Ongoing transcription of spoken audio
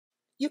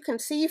You can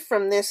see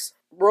from this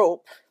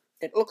rope,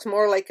 it looks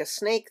more like a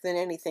snake than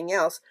anything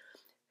else.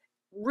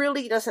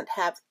 Really doesn't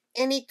have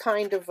any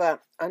kind of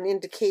an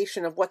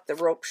indication of what the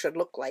rope should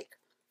look like.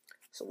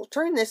 So we'll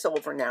turn this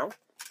over now,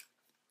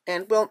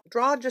 and we'll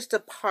draw just a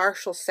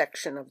partial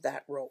section of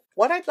that rope.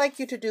 What I'd like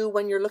you to do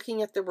when you're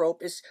looking at the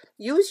rope is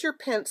use your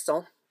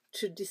pencil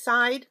to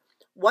decide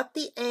what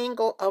the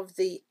angle of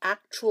the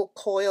actual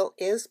coil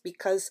is,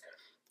 because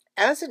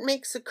as it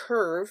makes a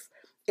curve,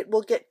 it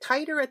will get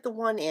tighter at the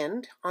one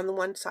end on the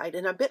one side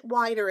and a bit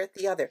wider at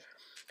the other.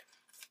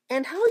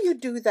 And how you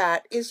do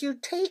that is you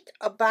take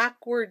a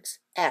backwards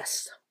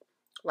S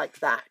like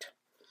that.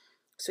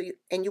 So you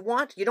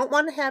don't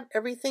want to have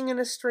everything in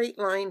a straight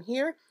line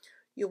here.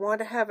 You want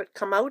to have it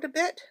come out a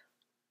bit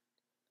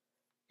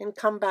and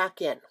come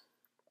back in.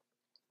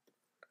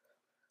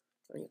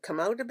 And you come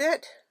out a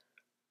bit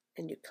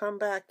and you come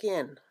back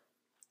in.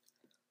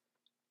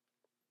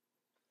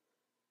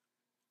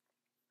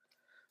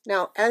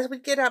 Now, as we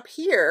get up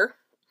here,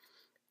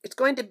 it's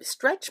going to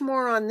stretch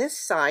more on this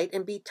side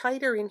and be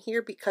tighter in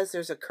here because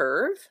there's a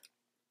curve.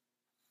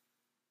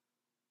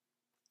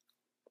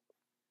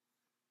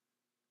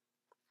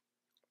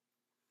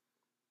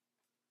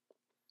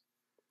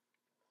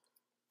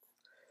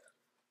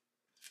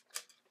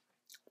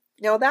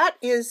 Now that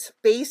is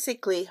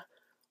basically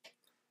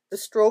the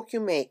stroke you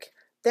make.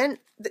 Then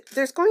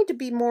there's going to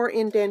be more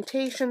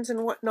indentations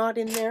and whatnot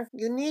in there.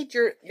 You need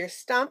your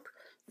stump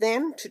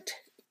then to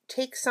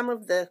take some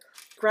of the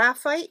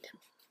graphite,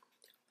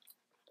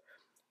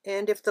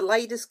 and if the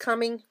light is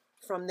coming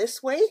from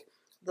this way,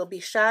 there'll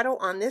be shadow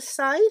on this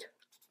side.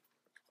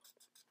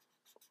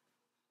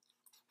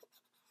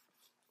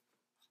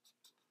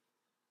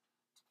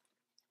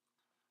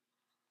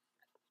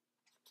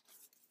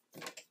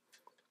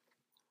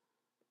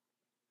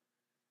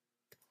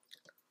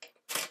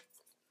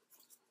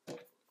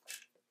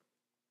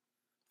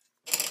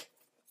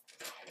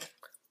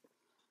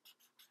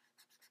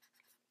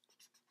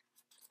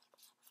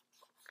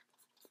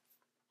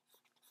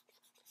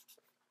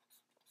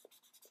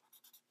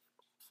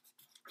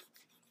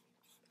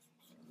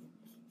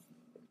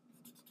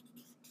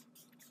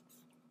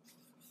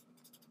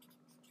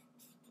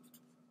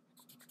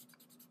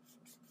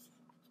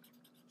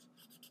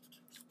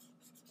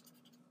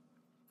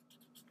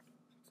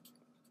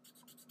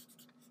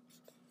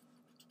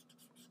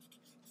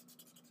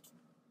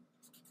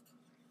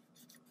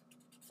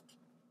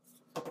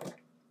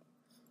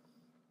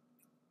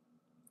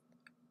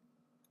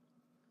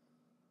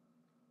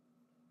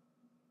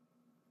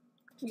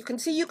 You can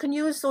see you can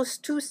use those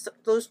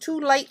two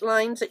light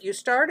lines that you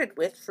started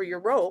with for your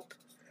rope,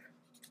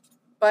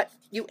 but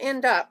you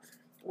end up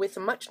with a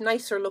much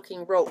nicer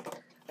looking rope.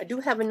 I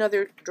do have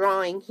another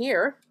drawing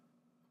here.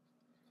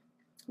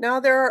 Now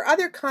there are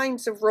other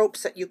kinds of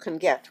ropes that you can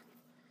get.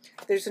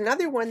 There's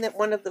another one that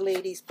one of the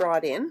ladies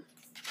brought in,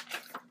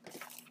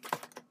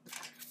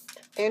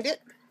 and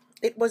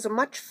it was a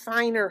much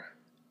finer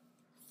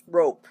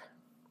rope,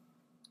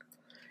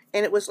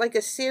 and it was like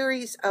a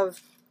series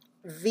of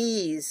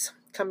V's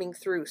coming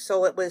through.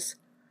 So it was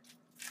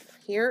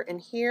here and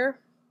here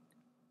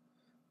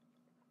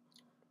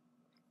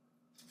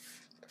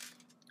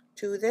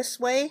to this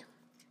way,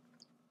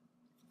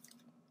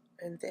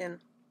 and then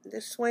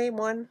this way,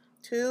 1,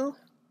 2,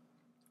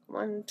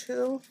 1,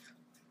 2,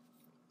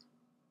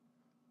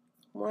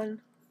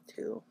 1,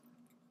 2.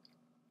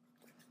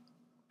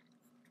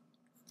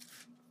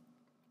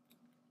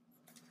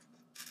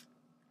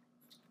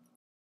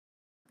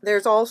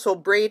 There's also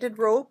braided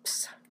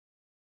ropes.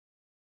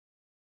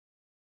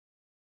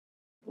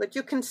 But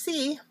you can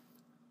see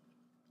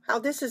how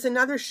this is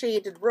another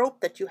shaded rope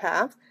that you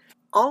have.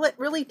 All it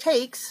really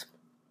takes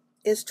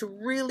is to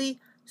really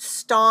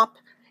stop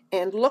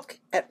and look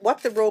at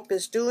what the rope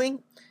is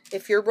doing.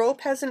 If your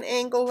rope has an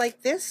angle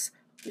like this,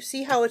 you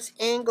see how it's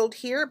angled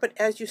here, but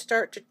as you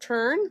start to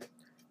turn,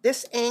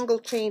 this angle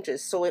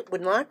changes. So it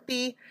would not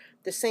be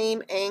the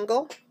same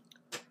angle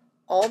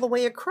all the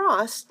way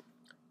across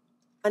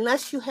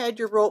unless you had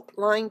your rope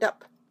lined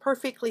up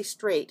perfectly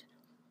straight.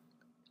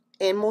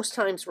 And most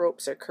times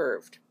ropes are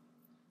curved.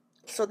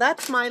 So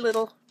that's my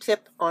little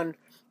tip on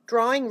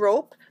drawing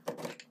rope.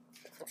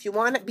 If you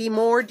want to be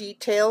more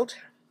detailed,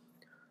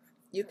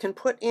 you can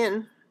put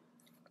in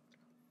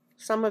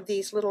some of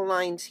these little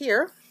lines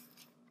here.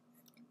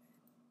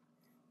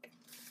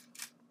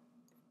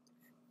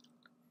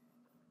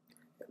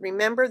 But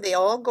remember, they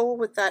all go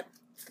with that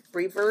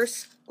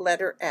reverse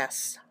letter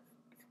S.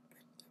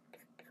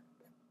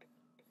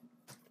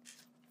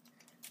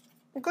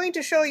 I'm going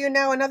to show you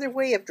now another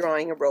way of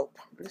drawing a rope.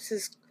 This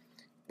is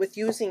with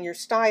using your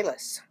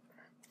stylus.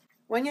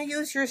 When you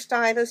use your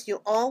stylus, you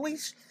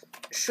always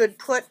should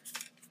put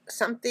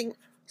something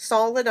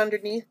solid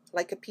underneath,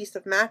 like a piece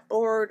of mat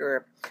board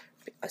or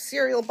a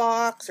cereal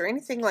box or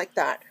anything like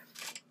that.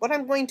 What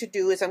I'm going to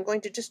do is I'm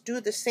going to just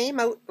do the same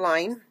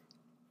outline,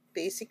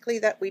 basically,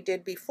 that we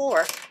did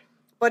before,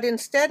 but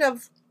instead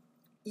of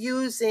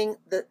using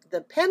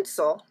the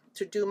pencil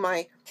to do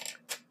my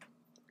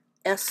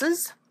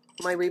S's,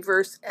 my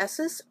reverse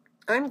S's,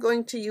 I'm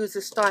going to use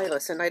a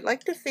stylus, and I'd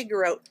like to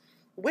figure out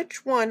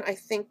which one I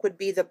think would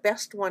be the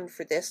best one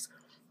for this,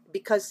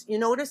 because you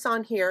notice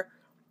on here,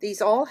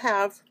 these all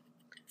have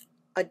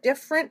a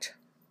different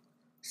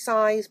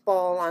size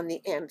ball on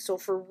the end. So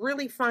for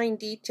really fine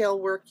detail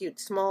work, you'd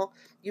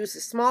use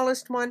the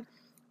smallest one.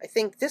 I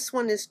think this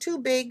one is too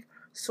big,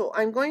 so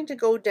I'm going to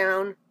go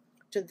down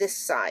to this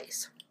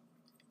size.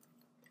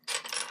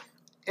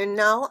 And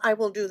now I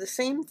will do the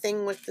same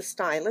thing with the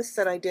stylus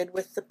that I did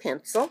with the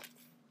pencil.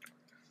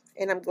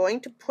 And I'm going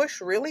to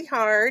push really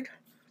hard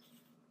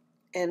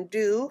and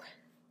do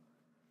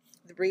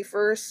the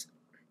reverse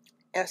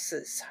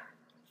S's.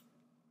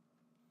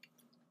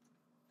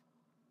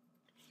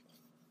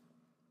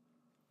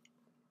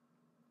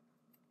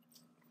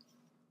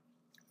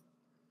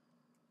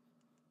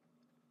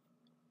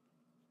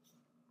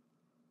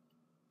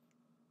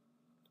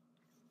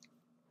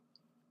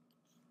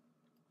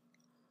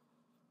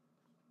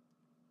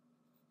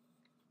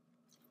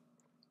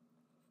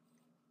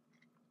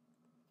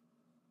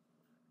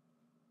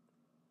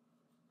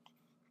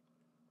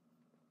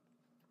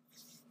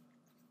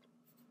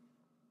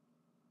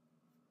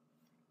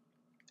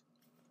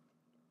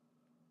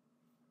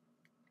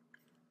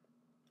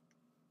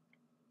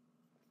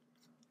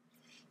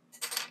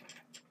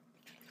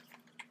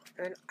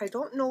 And I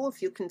don't know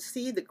if you can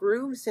see the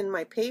grooves in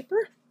my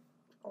paper.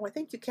 Oh, I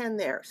think you can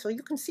there. So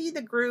you can see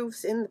the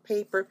grooves in the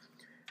paper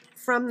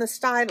from the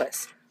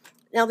stylus.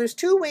 Now there's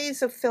two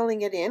ways of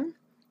filling it in.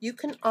 You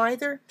can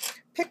either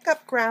pick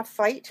up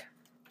graphite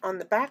on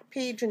the back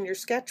page in your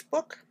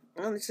sketchbook.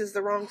 Oh, this is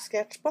the wrong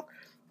sketchbook,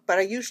 but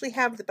I usually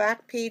have the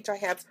back page, I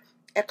have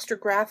extra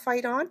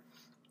graphite on,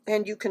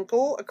 and you can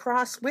go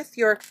across with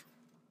your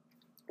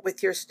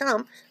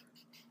stump,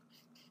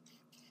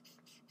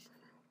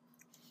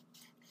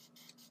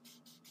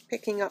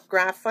 picking up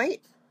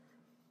graphite,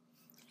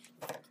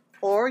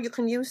 or you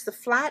can use the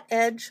flat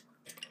edge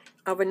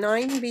of a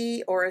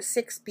 9B or a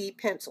 6B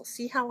pencil.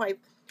 See how I've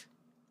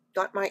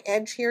got my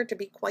edge here to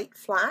be quite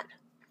flat?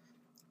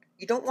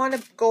 You don't want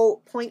to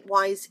go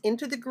point-wise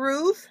into the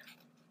groove.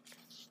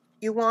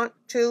 You want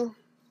to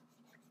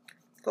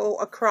go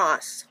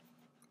across.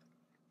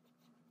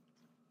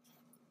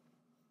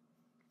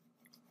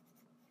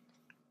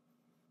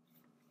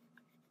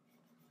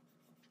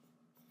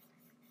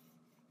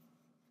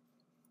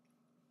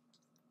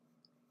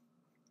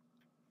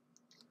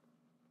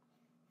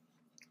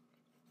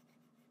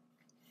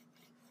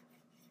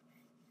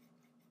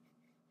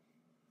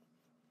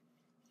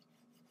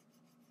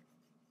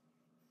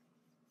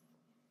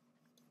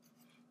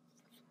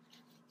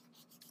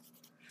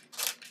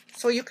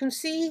 So you can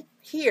see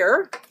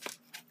here,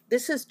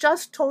 this is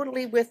just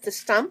totally with the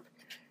stump.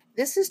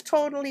 This is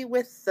totally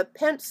with the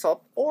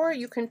pencil, or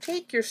you can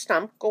take your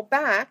stump, go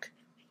back,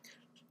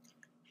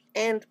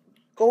 and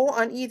go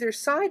on either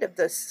side of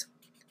this,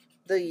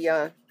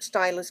 the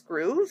stylus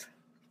groove,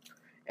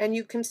 and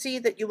you can see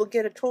that you will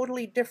get a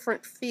totally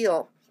different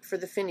feel for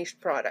the finished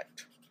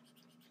product.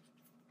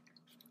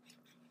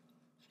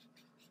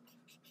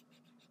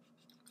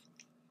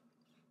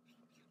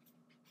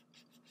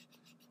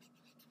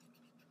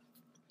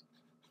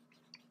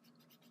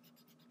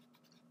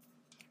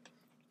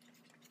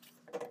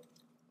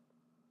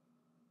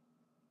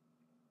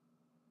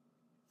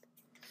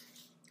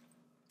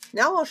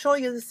 Now I'll show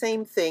you the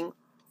same thing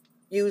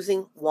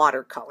using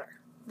watercolor.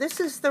 This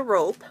is the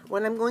rope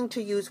when I'm going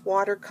to use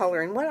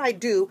watercolor, and what I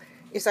do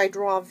is I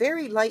draw a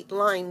very light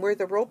line where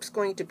the rope's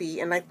going to be,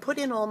 and I put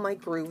in all my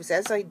grooves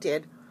as I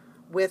did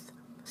with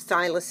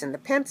stylus and the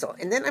pencil.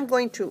 And then I'm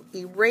going to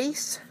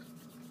erase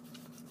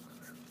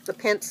the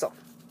pencil.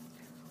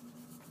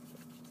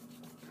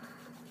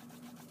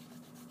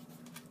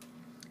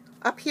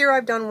 Up here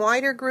I've done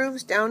wider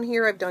grooves, down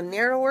here I've done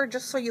narrower,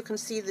 just so you can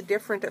see the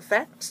different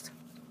effects.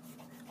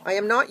 I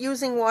am not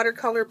using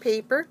watercolor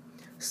paper,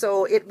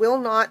 so it will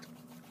not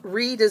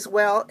read as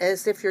well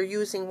as if you're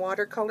using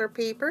watercolor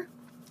paper,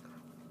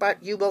 but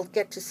you will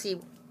get to see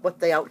what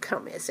the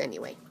outcome is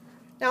anyway.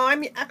 Now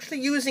I'm actually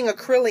using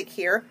acrylic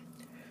here.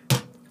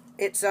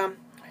 It's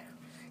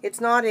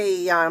not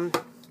a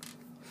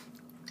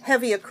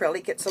heavy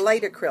acrylic, it's a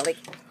light acrylic,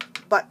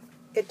 but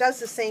it does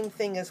the same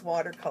thing as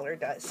watercolor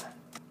does.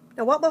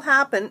 Now what will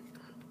happen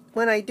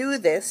when I do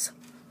this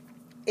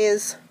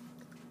is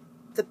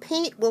the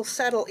paint will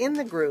settle in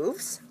the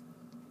grooves,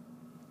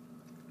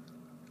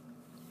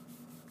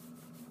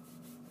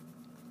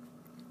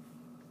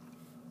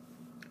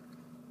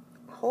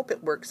 I hope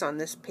it works on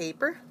this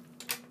paper.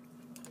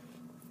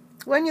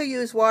 When you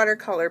use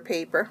watercolor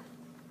paper,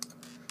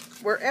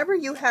 wherever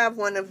you have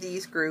one of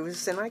these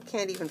grooves, and I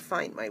can't even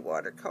find my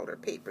watercolor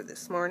paper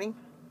this morning,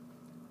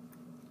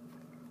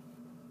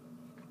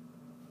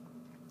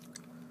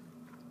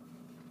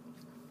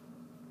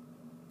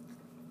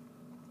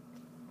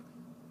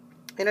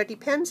 and it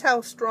depends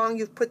how strong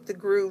you've put the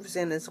grooves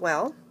in as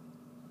well.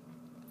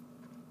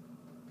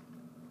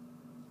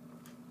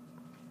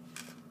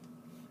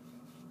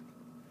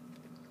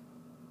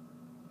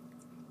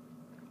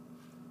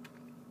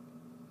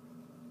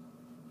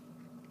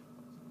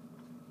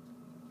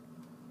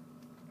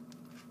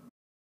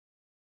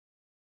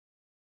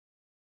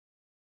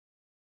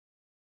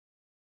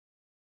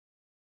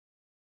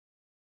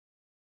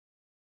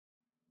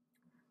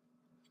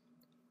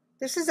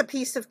 This is a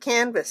piece of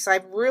canvas.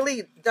 I've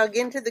really dug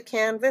into the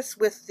canvas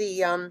with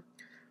the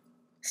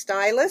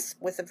stylus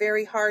with a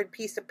very hard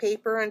piece of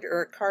paper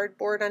or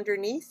cardboard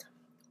underneath.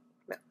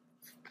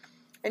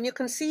 And you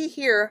can see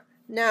here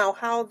now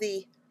how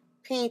the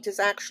paint is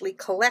actually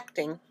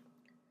collecting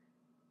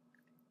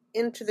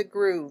into the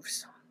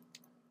grooves.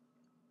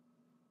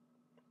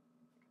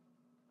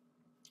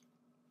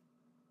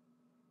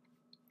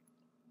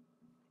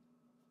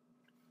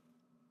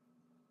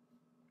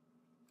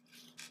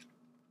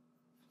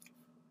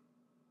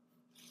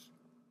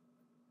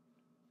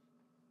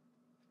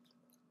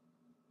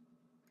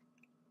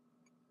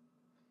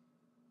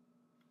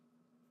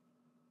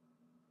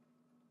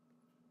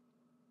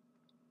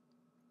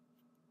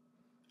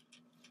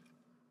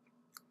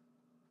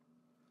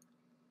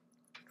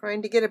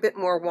 Trying to get a bit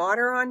more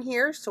water on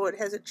here so it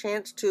has a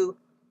chance to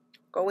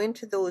go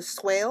into those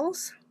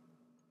swales.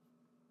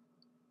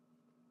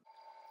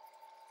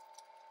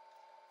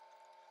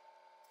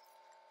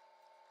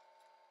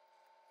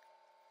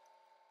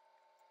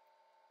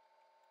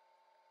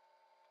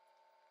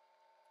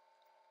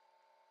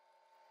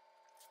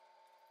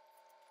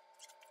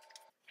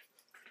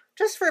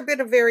 Just for a bit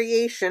of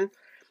variation,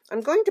 I'm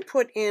going to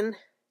put in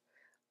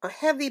a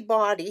heavy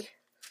body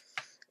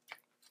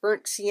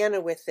burnt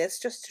sienna with this,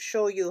 just to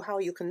show you how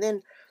you can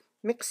then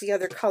mix the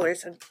other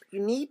colors. And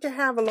you need to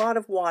have a lot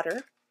of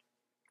water.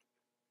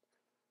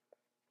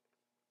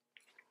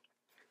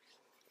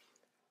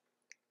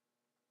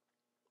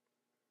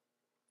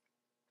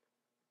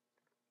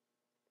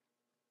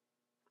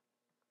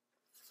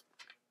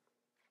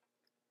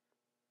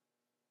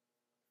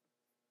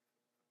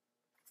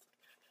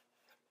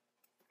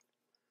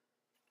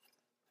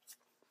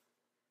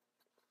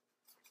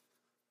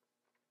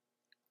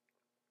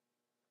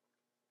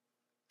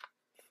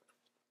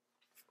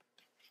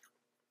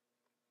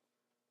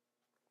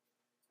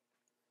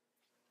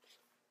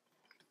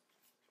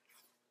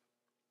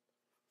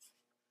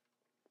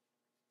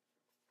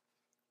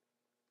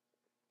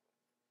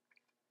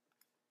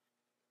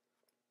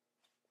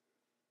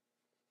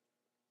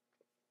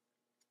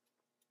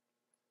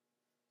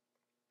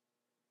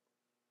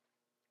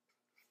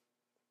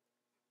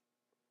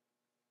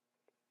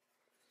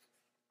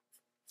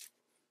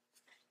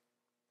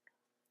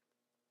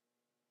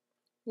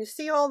 You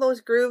see all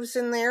those grooves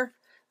in there?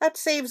 That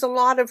saves a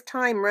lot of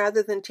time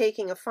rather than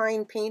taking a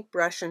fine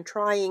paintbrush and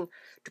trying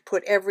to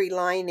put every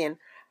line in.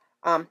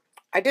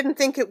 I didn't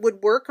think it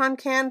would work on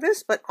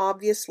canvas, but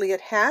obviously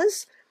it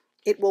has.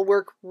 It will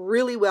work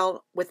really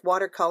well with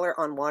watercolor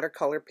on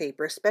watercolor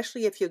paper,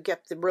 especially if you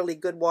get the really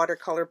good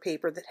watercolor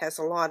paper that has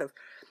a lot of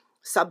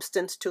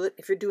substance to it.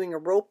 If you're doing a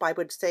rope, I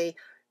would say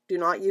do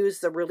not use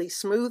the really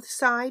smooth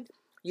side,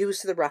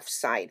 use the rough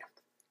side.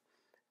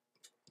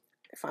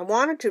 If I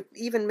wanted to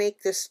even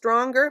make this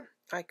stronger,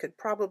 I could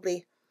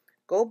probably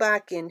go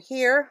back in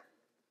here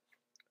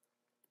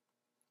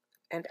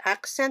and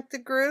accent the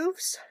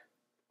grooves.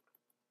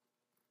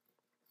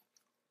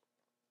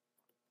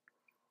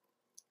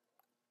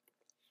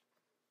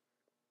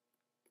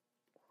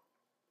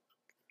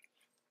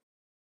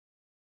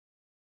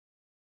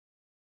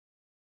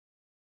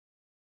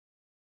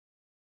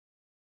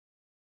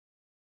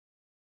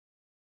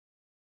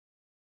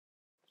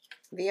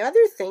 The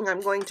other thing I'm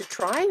going to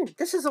try,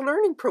 this is a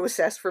learning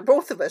process for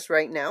both of us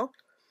right now,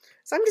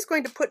 so I'm just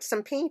going to put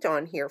some paint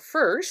on here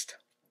first.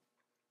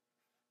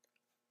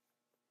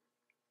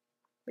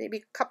 Maybe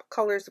a couple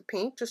colors of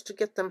paint just to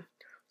get them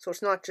so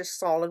it's not just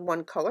solid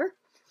one color.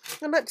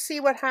 And let's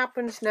see what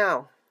happens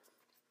now.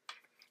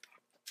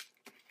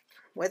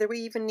 Whether we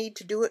even need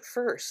to do it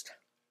first.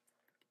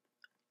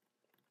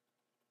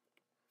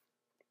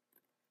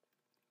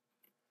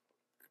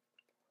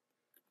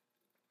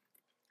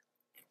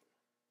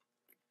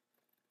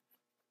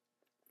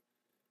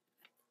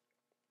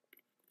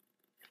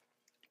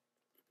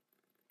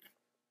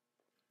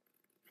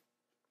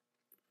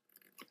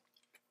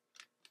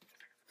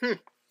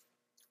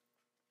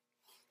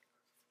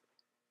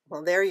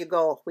 Well, there you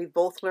go. We've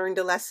both learned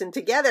a lesson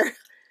together.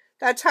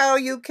 That's how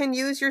you can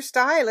use your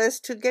stylus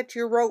to get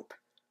your rope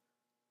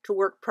to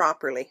work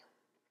properly.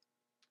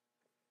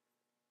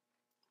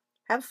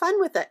 Have fun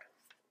with it.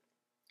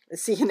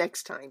 See you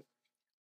next time.